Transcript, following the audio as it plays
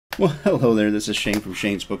Well, hello there, this is Shane from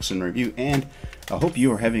Shane's Books and Review, and I hope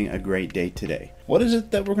you are having a great day today. What is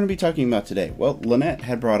it that we're going to be talking about today? Well, Lynette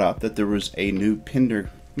had brought up that there was a new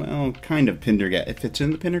Pendergast, if it's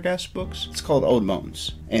in the Pendergast books, it's called Old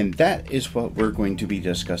Bones. And that is what we're going to be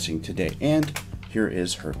discussing today, and here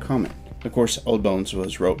is her comment. Of course, Old Bones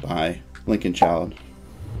was wrote by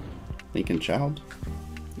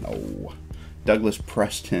Douglas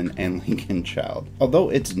Preston and Lincoln Child.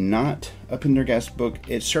 Although it's not a Pendergast book,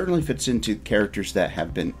 it certainly fits into characters that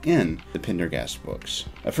have been in the Pendergast books.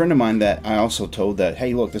 A friend of mine that I also told that,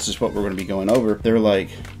 hey look, this is what we're going to be going over, they're like,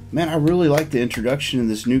 man, I really like the introduction of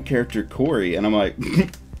this new character Corey, and I'm like,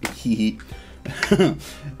 you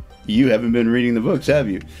haven't been reading the books, have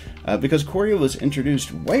you? Because Corey was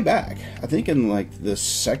introduced way back, I think in like the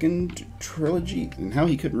second trilogy, and how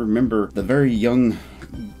he couldn't remember the very young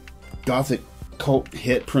gothic cult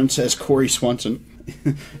hit Princess Corey Swanson.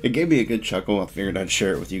 It gave me a good chuckle. I figured I'd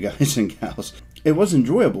share it with you guys and gals. It was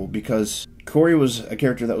enjoyable because Corey was a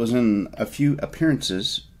character that was in a few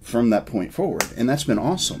appearances from that point forward, and that's been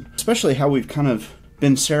awesome. Especially how we've kind of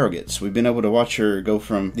been surrogates. We've been able to watch her go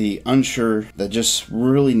from the unsure that just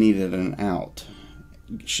really needed an out.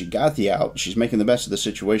 She got the out. She's making the best of the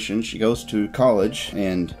situation. She goes to college,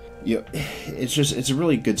 and it's a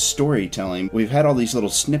really good storytelling. We've had all these little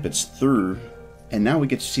snippets through, and now we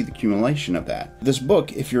get to see the accumulation of that. This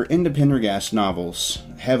book, if you're into Pendergast novels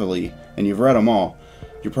heavily, and you've read them all,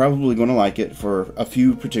 you're probably going to like it for a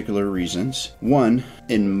few particular reasons. One,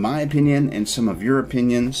 in my opinion, and some of your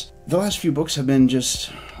opinions, the last few books have been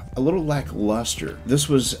just a little lackluster. This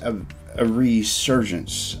was a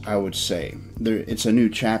resurgence, I would say. It's a new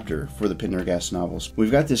chapter for the Pendergast novels.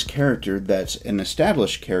 We've got this character that's an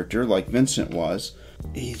established character, like Vincent was.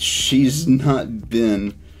 She's not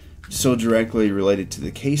been so directly related to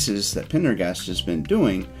the cases that Pendergast has been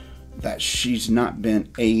doing that she's not been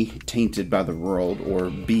A, tainted by the world, or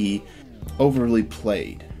B, overly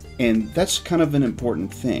played. And that's kind of an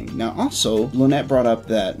important thing. Now also, Lynette brought up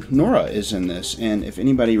that Nora is in this, and if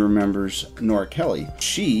anybody remembers Nora Kelly,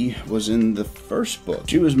 she was in the first book.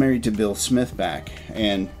 She was married to Bill Smith back,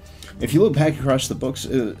 and if you look back across the books,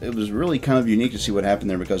 it was really kind of unique to see what happened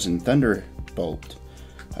there, because in Thunderbolt,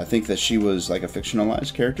 I think that she was like a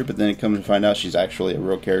fictionalized character, but then it comes to find out she's actually a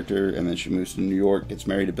real character, and then she moves to New York, gets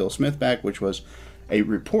married to Bill Smithback, which was a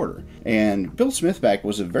reporter. And Bill Smithback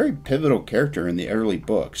was a very pivotal character in the early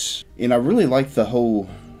books. And I really liked the whole,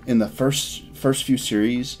 in the first few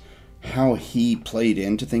series, how he played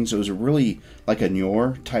into things. It was really like a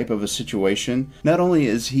noir type of a situation. Not only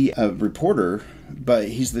is he a reporter, but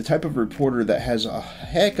he's the type of reporter that has a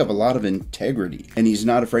heck of a lot of integrity, and he's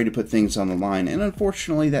not afraid to put things on the line. And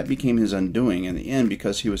unfortunately, that became his undoing in the end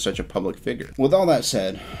because he was such a public figure. With all that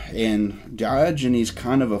said, and Diogenes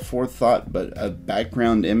kind of a forethought but a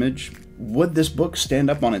background image, would this book stand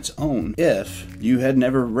up on its own if you had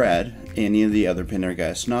never read any of the other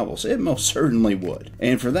Pendergast novels? It most certainly would.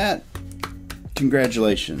 And for that,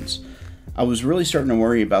 congratulations. I was really starting to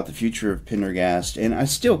worry about the future of Pendergast, and I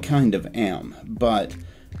still kind of am, but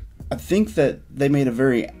I think that they made a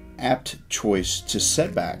very apt choice to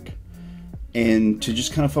set back and to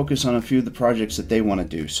just kind of focus on a few of the projects that they want to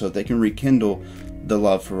do so they can rekindle the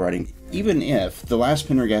love for writing. Even if the last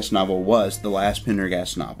Pendergast novel was the last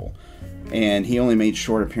Pendergast novel, and he only made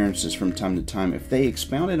short appearances from time to time, if they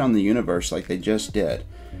expounded on the universe like they just did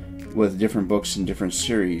with different books and different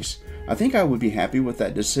series, I think I would be happy with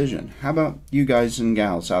that decision. How about you guys and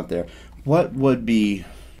gals out there? What would be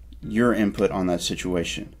your input on that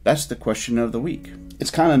situation? That's the question of the week. It's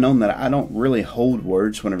kind of known that I don't really hold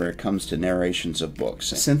words whenever it comes to narrations of books.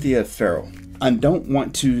 Cynthia Farrell. I don't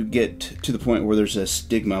want to get to the point where there's a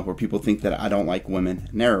stigma where people think that I don't like women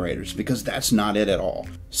narrators, because that's not it at all.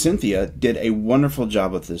 Cynthia did a wonderful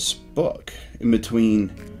job with this book, in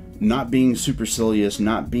between not being supercilious,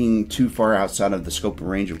 not being too far outside of the scope and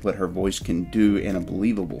range of what her voice can do in a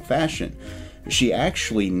believable fashion. She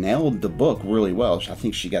actually nailed the book really well. I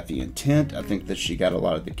think she got the intent. I think that she got a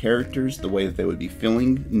lot of the characters, the way that they would be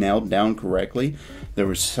feeling, nailed down correctly. There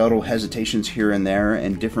were subtle hesitations here and there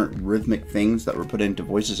and different rhythmic things that were put into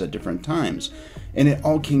voices at different times. And it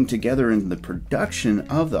all came together in the production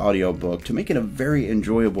of the audiobook to make it a very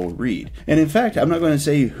enjoyable read. And in fact, I'm not going to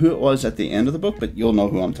say who it was at the end of the book, but you'll know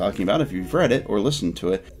who I'm talking about if you've read it or listened to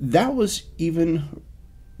it. That was even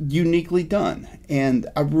uniquely done, and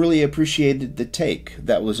I really appreciated the take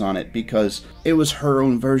that was on it because it was her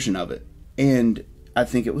own version of it, and I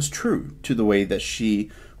think it was true to the way that she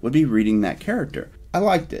would be reading that character. I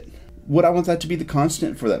liked it. Would I want that to be the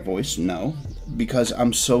constant for that voice? No, because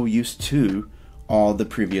I'm so used to all the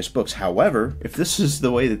previous books. However, if this is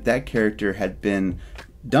the way that that character had been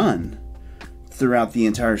done throughout the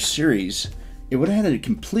entire series, it would have had a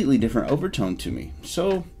completely different overtone to me.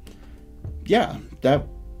 So, yeah, that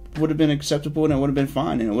would have been acceptable and it would have been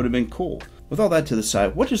fine and it would have been cool. With all that to the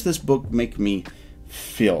side, what does this book make me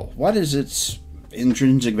feel? What is its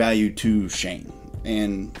intrinsic value to Shane?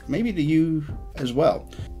 And maybe to you as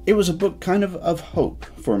well. It was a book kind of hope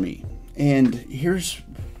for me. And here's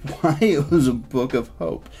why it was a book of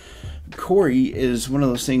hope. Corey is one of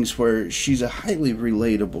those things where she's a highly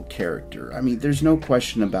relatable character. I mean, there's no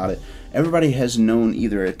question about it. Everybody has known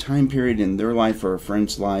either a time period in their life or a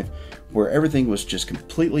friend's life where everything was just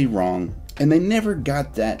completely wrong, and they never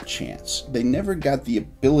got that chance. They never got the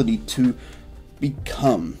ability to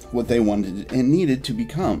become what they wanted and needed to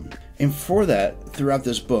become. And for that, throughout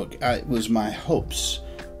this book, it was my hopes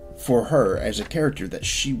for her as a character that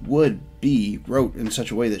she would be wrote in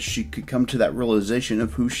such a way that she could come to that realization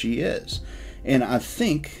of who she is. And I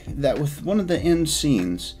think that with one of the end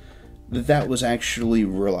scenes, that was actually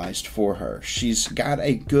realized for her. She's got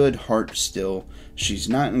a good heart still. She's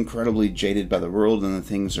not incredibly jaded by the world and the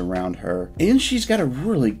things around her. And she's got a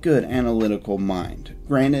really good analytical mind.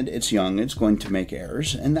 Granted, it's young, it's going to make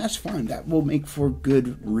errors, and that's fine. That will make for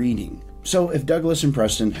good reading. So if Douglas and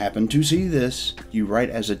Preston happen to see this, you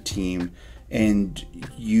write as a team and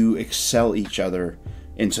you excel each other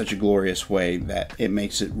in such a glorious way that it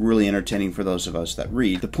makes it really entertaining for those of us that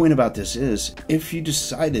read. The point about this is, if you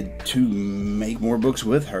decided to make more books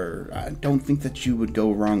with her, I don't think that you would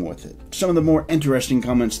go wrong with it. Some of the more interesting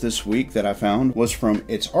comments this week that I found was from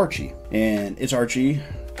It's Archie. And It's Archie,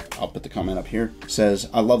 I'll put the comment up here, says,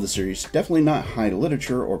 I love the series. Definitely not high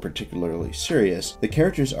literature or particularly serious. The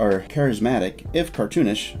characters are charismatic, if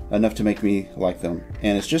cartoonish, enough to make me like them.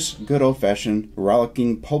 And it's just good old-fashioned,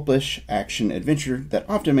 rollicking, pulpish action adventure that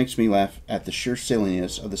often makes me laugh at the sheer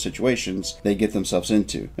silliness of the situations they get themselves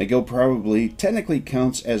into. McGill probably technically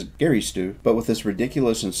counts as Gary Stu, but with this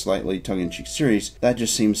ridiculous and slightly tongue-in-cheek series, that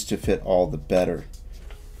just seems to fit all the better.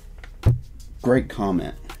 Great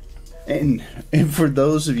comment. And for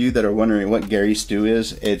those of you that are wondering what Gary Stu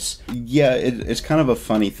is, it's kind of a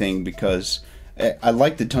funny thing because I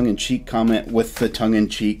like the tongue-in-cheek comment with the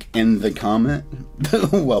tongue-in-cheek in the comment.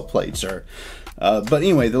 Well played, sir. But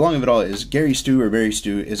anyway, the long of it all is Gary Stu or Barry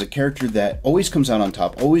Stu is a character that always comes out on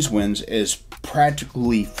top, always wins, is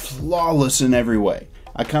practically flawless in every way.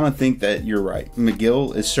 I kind of think that you're right.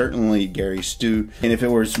 McGill is certainly Gary Stu, and if it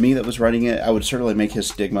was me that was writing it, I would certainly make his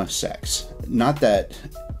stigma sex. Not that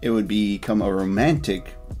it would become a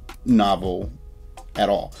romantic novel at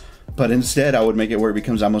all, but instead I would make it where it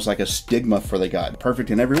becomes almost like a stigma for the god. Perfect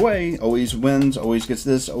in every way, always wins, always gets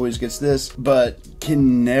this, but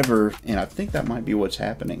can never, and I think that might be what's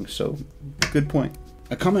happening, so good point.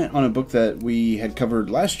 A comment on a book that we had covered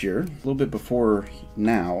last year, a little bit before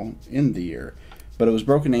now in the year, but it was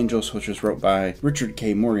Broken Angels, which was wrote by Richard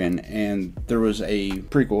K. Morgan, and there was a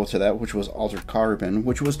prequel to that, which was Altered Carbon,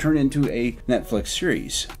 which was turned into a Netflix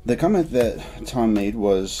series. The comment that Tom made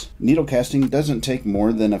was, needle casting doesn't take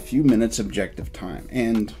more than a few minutes objective time,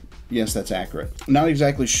 and yes, that's accurate. Not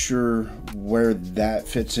exactly sure where that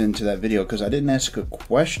fits into that video because I didn't ask a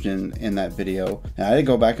question in that video. And I did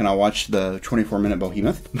go back and I watched the 24-minute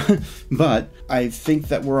Behemoth, but I think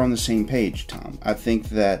that we're on the same page, Tom. I think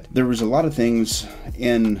that there was a lot of things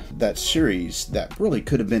in that series that really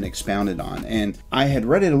could have been expounded on. And I had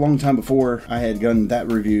read it a long time before I had done that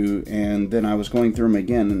review, and then I was going through them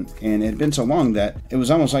again, and it had been so long that it was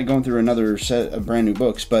almost like going through another set of brand new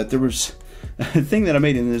books. But there was a thing that I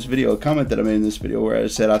made in this video, a comment that I made in this video where I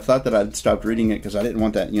said I thought that I'd stopped reading it because I didn't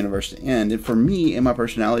want that universe to end. And for me, in my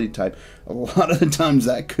personality type, a lot of the times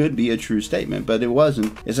that could be a true statement, but it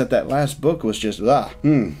wasn't. Is that last book was just,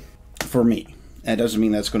 for me. That doesn't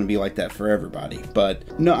mean that's going to be like that for everybody.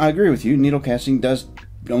 But no, I agree with you. Needle casting does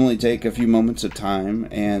only take a few moments of time,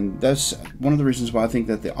 and that's one of the reasons why I think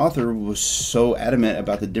that the author was so adamant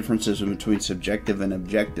about the differences between subjective and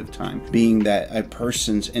objective time, being that a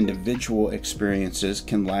person's individual experiences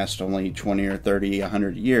can last only 20 or 30,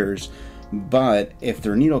 100 years, but if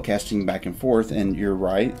they're needle casting back and forth, and you're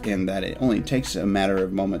right in that it only takes a matter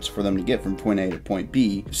of moments for them to get from point A to point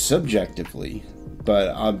B, subjectively, but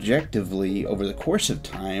objectively, over the course of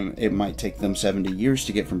time, it might take them 70 years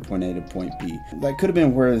to get from point A to point B. That could have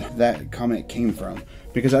been where that comment came from,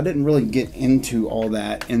 because I didn't really get into all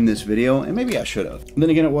that in this video, and maybe I should have.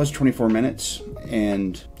 Then again, it was 24 minutes,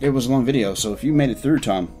 and it was a long video, so if you made it through,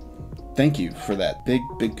 Tom, thank you for that.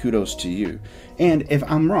 Big kudos to you. And if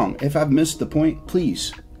I'm wrong, if I've missed the point,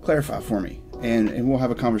 please clarify for me. and we'll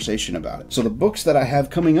have a conversation about it. So the books that I have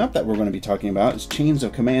coming up that we're going to be talking about is Chains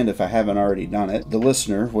of Command, if I haven't already done it. The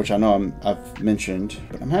Listener, which I know I've mentioned,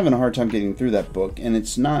 but I'm having a hard time getting through that book, and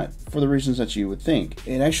it's not for the reasons that you would think.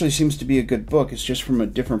 It actually seems to be a good book. It's just from a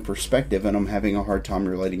different perspective, and I'm having a hard time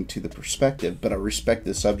relating to the perspective, but I respect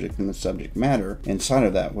the subject and the subject matter inside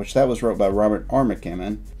of that, which that was wrote by Robert R.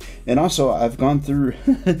 McCammon. And also, I've gone through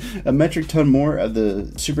a metric ton more of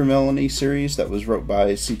the Supervillainy series that was wrote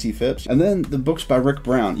by C.T. Phipps. And then the books by Rick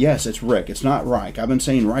Brown. Yes, it's Rick. It's not Reich. I've been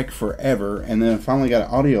saying Reich forever, and then I finally got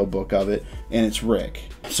an audio book of it, and it's Rick.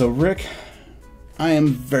 So Rick, I am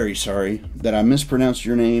very sorry that I mispronounced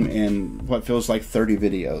your name in what feels like 30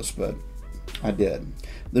 videos, but I did.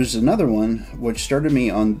 There's another one which started me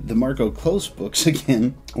on the Marco Close books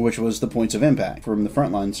again, which was The Points of Impact from the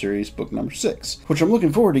Frontline series, book number 6, which I'm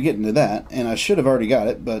looking forward to getting to that, and I should have already got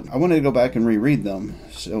it, but I wanted to go back and reread them.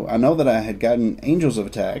 So I know that I had gotten Angels of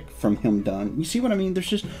Attack from him done. You see what I mean?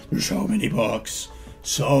 There's so many books.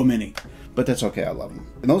 So many. But that's okay, I love them.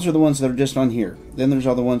 And those are the ones that are just on here. Then there's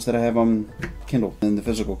all the ones that I have on Kindle and the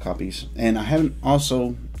physical copies. And I haven't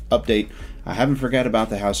I haven't forgot about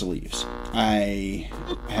the House of Leaves. I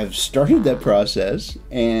have started that process,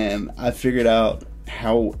 and I figured out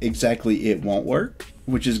how exactly it won't work,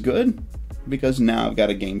 which is good, because now I've got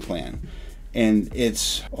a game plan. And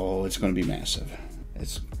it's going to be massive.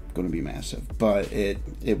 It's going to be massive, but it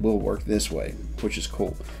will work this way, which is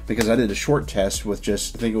cool, because I did a short test with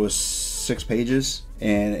just, I think it was 6 pages,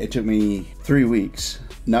 and it took me 3 weeks,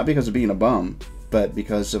 not because of being a bum, but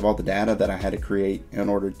because of all the data that I had to create in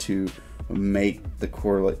order to make the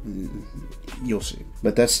correlate. You'll see,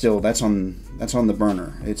 but that's on the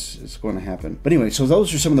burner. It's going to happen. But anyway, so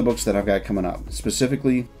those are some of the books that I've got coming up,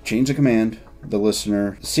 specifically Chains of Command, The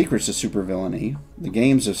Listener, Secrets of Supervillainy, The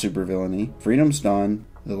Games of Supervillainy, Freedom's Dawn,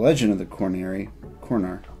 The Legend of the Cornari.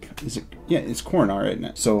 Is it? Yeah, it's Cornar, isn't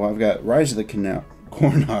it? So I've got Rise of the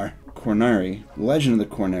Cornari, Legend of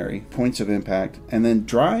the Cornari, Points of Impact, and then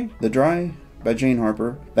The Dry by Jane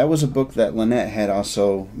Harper. That was a book that Lynette had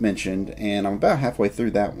also mentioned, and I'm about halfway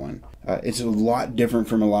through that one. It's a lot different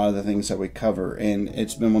from a lot of the things that we cover, and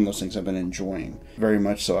it's been one of those things I've been enjoying very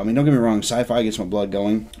much so. I mean, don't get me wrong, sci-fi gets my blood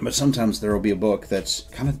going, but sometimes there will be a book that's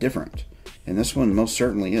kind of different, and this one most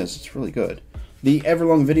certainly is. It's really good. The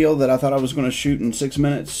Everlong video that I thought I was going to shoot in 6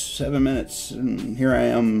 minutes, 7 minutes, and here I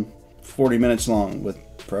am 40 minutes long with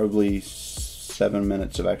probably 7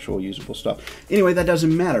 minutes of actual usable stuff. Anyway, that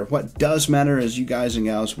doesn't matter. What does matter is you guys and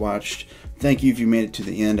gals watched. Thank you if you made it to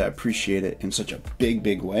the end. I appreciate it in such a big,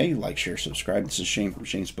 big way. Like, share, subscribe. This is Shane from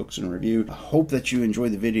Shane's Books and Review. I hope that you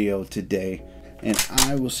enjoyed the video today, and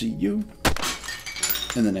I will see you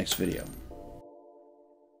in the next video.